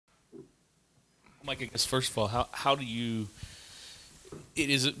Mike, I guess first of all, how do you? It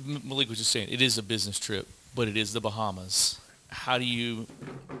is Malik was just saying it is a business trip, but it is the Bahamas. How do you?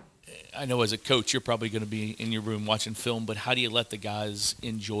 I know as a coach, you're probably going to be in your room watching film, but how do you let the guys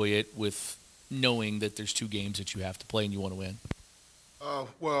enjoy it with knowing that there's two games that you have to play and you want to win?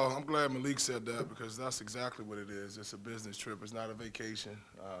 Well, I'm glad Malik said that because that's exactly what it is. It's a business trip. It's not a vacation.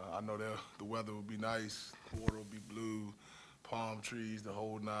 I know that the weather will be nice, water will be blue, palm trees, the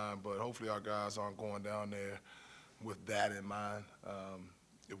whole nine. But hopefully our guys aren't going down there with that in mind.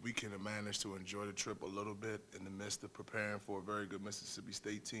 If we can manage to enjoy the trip a little bit in the midst of preparing for a very good Mississippi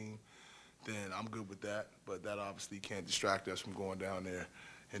State team, then I'm good with that. But that obviously can't distract us from going down there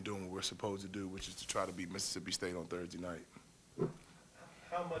and doing what we're supposed to do, which is to try to beat Mississippi State on Thursday night.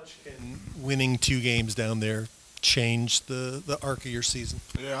 How much can winning two games down there change the arc of your season?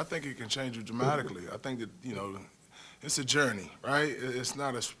 Yeah, I think it can change it dramatically. I think that, it's a journey, right? It's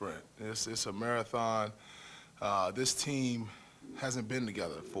not a sprint. It's a marathon. This team hasn't been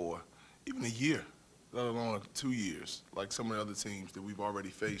together for even a year, let alone 2 years, like some of the other teams that we've already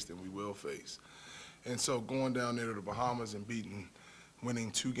faced and we will face. And so going down there to the Bahamas and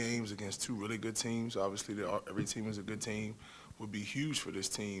winning two games against two really good teams, obviously every team is a good team, would be huge for this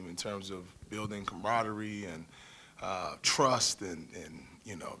team in terms of building camaraderie and trust. And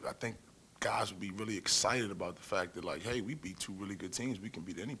I think guys would be really excited about the fact that, like, hey, we beat two really good teams. We can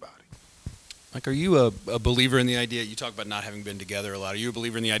beat anybody. Mike, are you a believer in the idea, you talk about not having been together a lot, are you a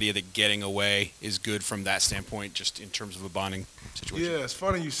believer in the idea that getting away is good from that standpoint, just in terms of a bonding situation? Yeah, it's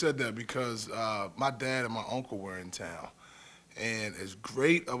funny you said that because my dad and my uncle were in town. And as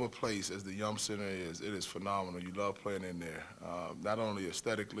great of a place as the Yum Center is, it is phenomenal. You love playing in there, not only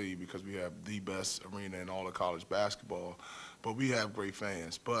aesthetically because we have the best arena in all of college basketball, but we have great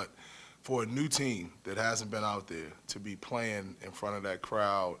fans. But for a new team that hasn't been out there to be playing in front of that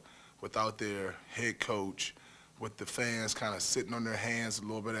crowd without their head coach, with the fans kind of sitting on their hands a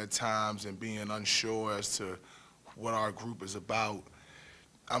little bit at times and being unsure as to what our group is about,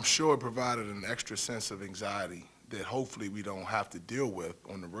 I'm sure it provided an extra sense of anxiety that hopefully we don't have to deal with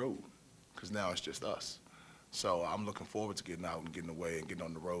on the road, because now it's just us. So I'm looking forward to getting out and getting away and getting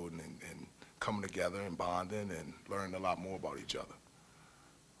on the road and coming together and bonding and learning a lot more about each other.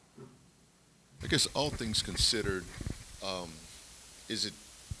 I guess all things considered, um, is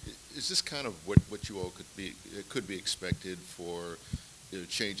this kind of what you all could be expected for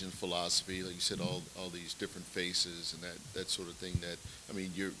change in philosophy, like you said, all these different faces and that sort of thing. That, I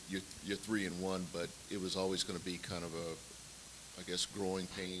mean, you're 3-1, but it was always going to be kind of I guess, growing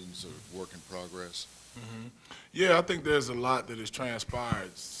pains or work in progress. Mm-hmm. Yeah, I think there's a lot that has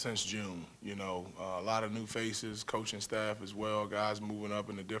transpired since June. A lot of new faces, coaching staff as well, guys moving up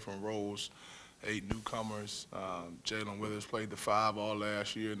into different roles. 8 newcomers. Jalen Withers played the 5 all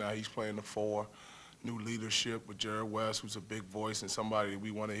last year. Now he's playing the 4. New leadership with Jared West, who's a big voice and somebody that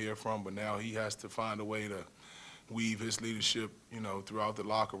we want to hear from, but now he has to find a way to weave his leadership, throughout the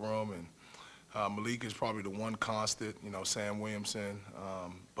locker room. And Malik is probably the one constant, Sam Williamson.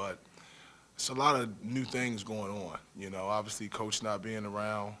 But it's a lot of new things going on. Obviously Coach not being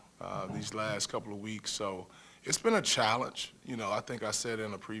around these last couple of weeks, so it's been a challenge. I think I said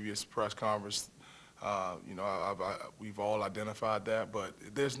in a previous press conference, we've all identified that, but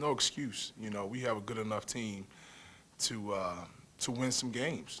there's no excuse. We have a good enough team to win some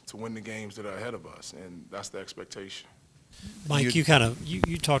games, to win the games that are ahead of us, and that's the expectation. Mike, you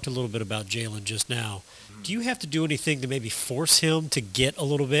talked a little bit about Jalen just now. Mm-hmm. Do you have to do anything to maybe force him to get a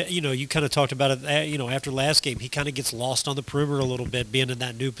little bit? You kind of talked about it. After last game, he kind of gets lost on the perimeter a little bit, being in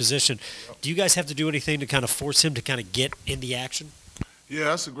that new position. Yep. Do you guys have to do anything to kind of force him to kind of get in the action? Yeah,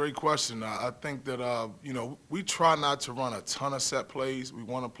 that's a great question. I think that we try not to run a ton of set plays. We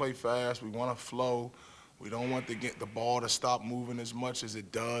want to play fast. We want to flow. We don't want to get the ball to stop moving as much as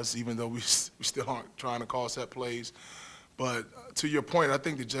it does, even though we still aren't trying to call set plays. But to your point, I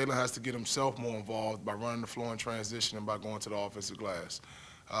think that Jalen has to get himself more involved by running the floor in transition and by going to the offensive glass.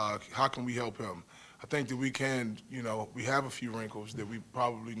 How can we help him? I think that we can, we have a few wrinkles that we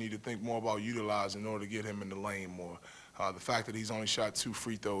probably need to think more about utilizing in order to get him in the lane more. The fact that he's only shot 2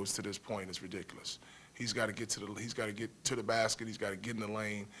 free throws to this point is ridiculous. He's got to get to the basket. He's got to get in the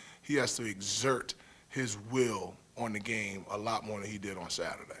lane. He has to exert his will on the game a lot more than he did on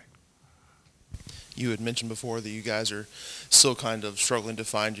Saturday. You had mentioned before that you guys are still kind of struggling to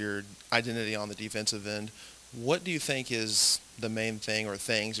find your identity on the defensive end. What do you think is the main thing or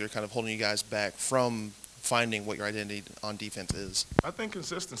things that are kind of holding you guys back from finding what your identity on defense is? I think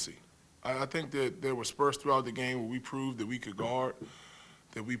consistency. I think that there were spurts throughout the game where we proved that we could guard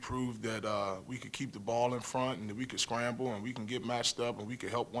that we proved that we could keep the ball in front and that we could scramble and we can get matched up and we could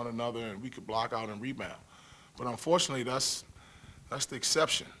help one another and we could block out and rebound. But unfortunately, that's the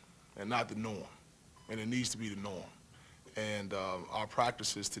exception and not the norm, and it needs to be the norm. And our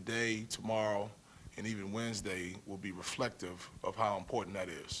practices today, tomorrow, and even Wednesday will be reflective of how important that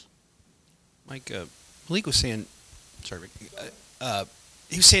is. Mike, Malik was saying, sorry, Rick,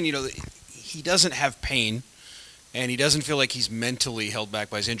 he was saying, he doesn't have pain and he doesn't feel like he's mentally held back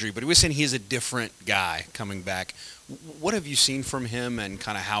by his injury, but he was saying he is a different guy coming back. What have you seen from him and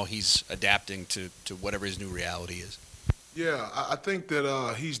kind of how he's adapting to whatever his new reality is? Yeah, I think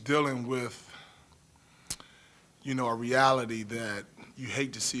that he's dealing with, a reality that you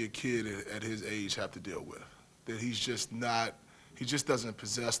hate to see a kid at his age have to deal with. That he just doesn't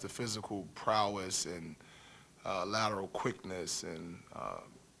possess the physical prowess and lateral quickness and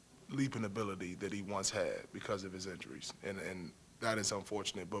leaping ability that he once had because of his injuries. And that is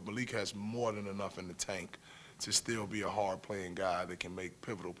unfortunate. But Malik has more than enough in the tank to still be a hard-playing guy that can make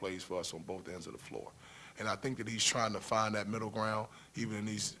pivotal plays for us on both ends of the floor. And I think that he's trying to find that middle ground, even in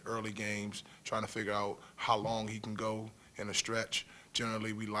these early games, trying to figure out how long he can go in a stretch.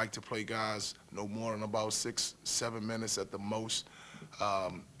 Generally, we like to play guys no more than about 6-7 minutes at the most.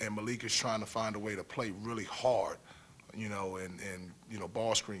 And Malik is trying to find a way to play really hard, and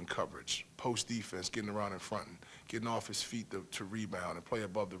ball screen coverage, post defense, getting around in front, and getting off his feet to rebound and play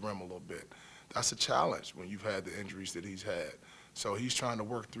above the rim a little bit. That's a challenge when you've had the injuries that he's had. So he's trying to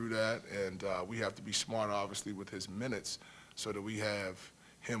work through that, and we have to be smart, obviously, with his minutes so that we have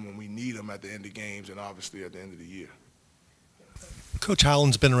him when we need him at the end of games and obviously at the end of the year. Coach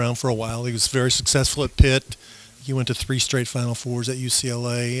Howland's been around for a while. He was very successful at Pitt. He went to 3 straight Final Fours at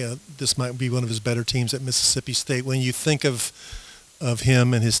UCLA. This might be one of his better teams at Mississippi State. When you think of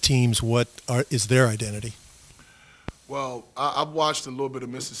him and his teams, what is their identity? Well, I've watched a little bit of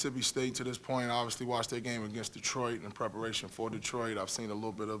Mississippi State to this point. I obviously watched their game against Detroit in preparation for Detroit. I've seen a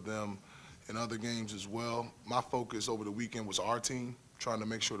little bit of them in other games as well. My focus over the weekend was our team, trying to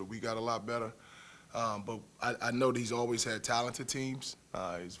make sure that we got a lot better. But I know that he's always had talented teams.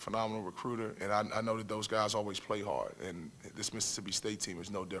 He's a phenomenal recruiter, and I know that those guys always play hard, and this Mississippi State team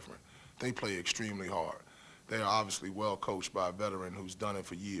is no different. They play extremely hard. They are obviously well coached by a veteran who's done it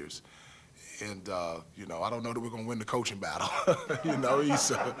for years. And, I don't know that we're going to win the coaching battle.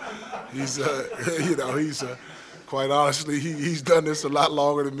 Quite honestly, he's done this a lot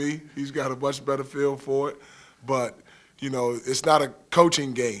longer than me. He's got a much better feel for it. But, it's not a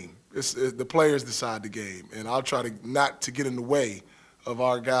coaching game. The players decide the game. And I'll try to not to get in the way of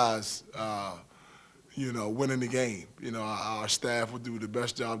our guys, winning the game. Our staff will do the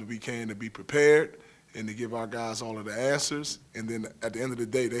best job that we can to be prepared and to give our guys all of the answers. And then at the end of the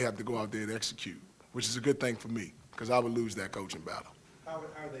day, they have to go out there and execute, which is a good thing for me because I would lose that coaching battle. How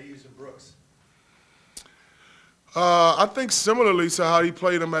are they using Brooks? I think similarly to how he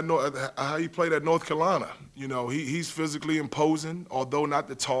played him at North Carolina. He's physically imposing, although not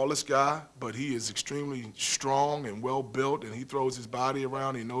the tallest guy, but he is extremely strong and well built, and he throws his body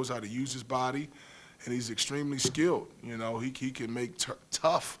around. He knows how to use his body, and he's extremely skilled. He can make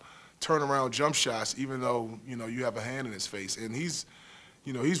tough turnaround jump shots, even though you have a hand in his face, and he's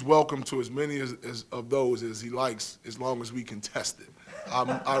welcome to as many of those as he likes, as long as we can test it.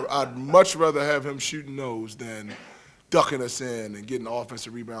 I'd much rather have him shooting those than ducking us in and getting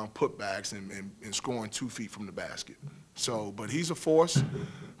offensive rebound putbacks and scoring 2 feet from the basket. So, but he's a force,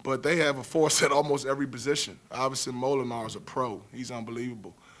 but they have a force at almost every position. Obviously, Molinar is a pro. He's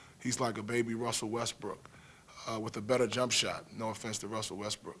unbelievable. He's like a baby Russell Westbrook with a better jump shot. No offense to Russell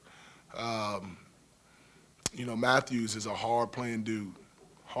Westbrook. Matthews is a hard-playing dude.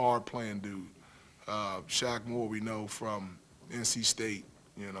 Shaq Moore we know from NC State.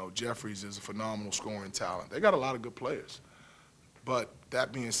 Jeffries is a phenomenal scoring talent. They got a lot of good players. But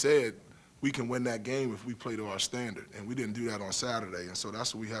that being said, we can win that game if we play to our standard, and we didn't do that on Saturday, and so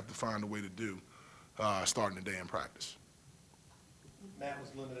that's what we have to find a way to do starting the day in practice. Matt was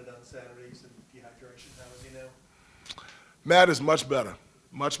limited on Saturdays and dehydration. How is he now? Matt is much better.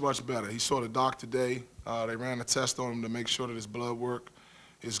 Much, much better. He saw the doc today. They ran a test on him to make sure that his blood work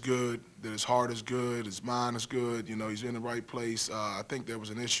is good, that his heart is good, his mind is good. He's in the right place. I think there was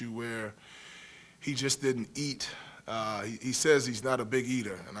an issue where he just didn't eat. He says he's not a big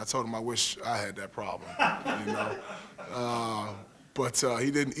eater, and I told him I wish I had that problem, But he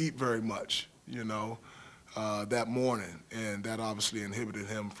didn't eat very much, that morning, and that obviously inhibited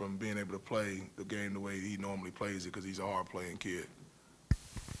him from being able to play the game the way he normally plays it because he's a hard-playing kid.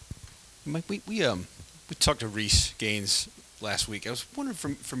 Mike, we talked to Reese Gaines last week. I was wondering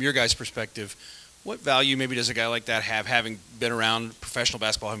from your guys' perspective, What value maybe does a guy like that have, having been around professional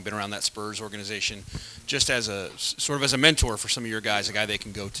basketball, having been around that Spurs organization, just as a sort of as a mentor for some of your guys, a guy they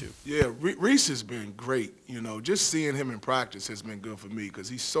can go to? Yeah, Reese has been great. You know, just seeing him in practice has been good for me because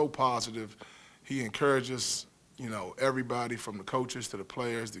he's so positive. He encourages, you know, everybody from the coaches to the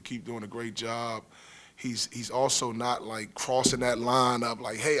players to keep doing a great job. He's also not like crossing that line up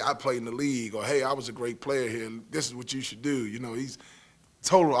like, hey, I played in the league, or hey, I was a great player here. This is what you should do. You know, he's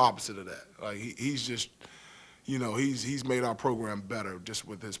total opposite of that. Like he's just, you know, he's made our program better just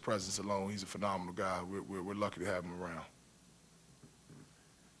with his presence alone. He's a phenomenal guy. We're lucky to have him around.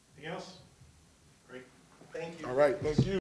 Anything else? Great. Thank you. All right, thank you.